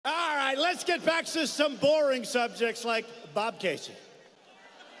right, let's get back to some boring subjects like Bob Casey.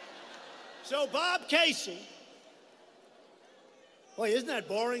 So Bob Casey, boy, isn't that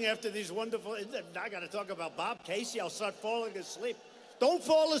boring after these wonderful, I got to talk about Bob Casey, I'll start falling asleep. Don't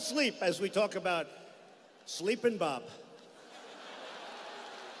fall asleep as we talk about Sleepin' Bob.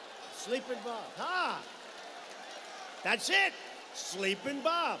 Sleepin' Bob, that's it, Sleepin'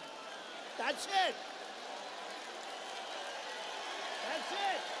 Bob, that's it. That's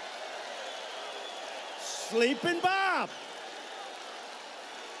it. Sleepin' Bob.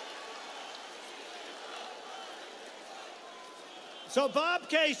 So Bob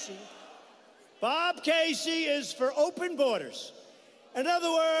Casey is for open borders. In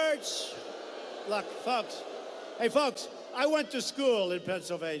other words, look, folks, hey, folks, I went to school in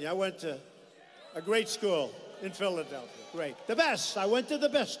Pennsylvania. I went to a great school in Philadelphia. Great. The best. I went to the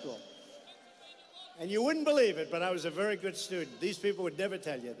best school. And you wouldn't believe it, but I was a very good student. These people would never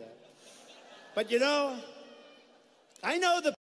tell you that. But you know, I know the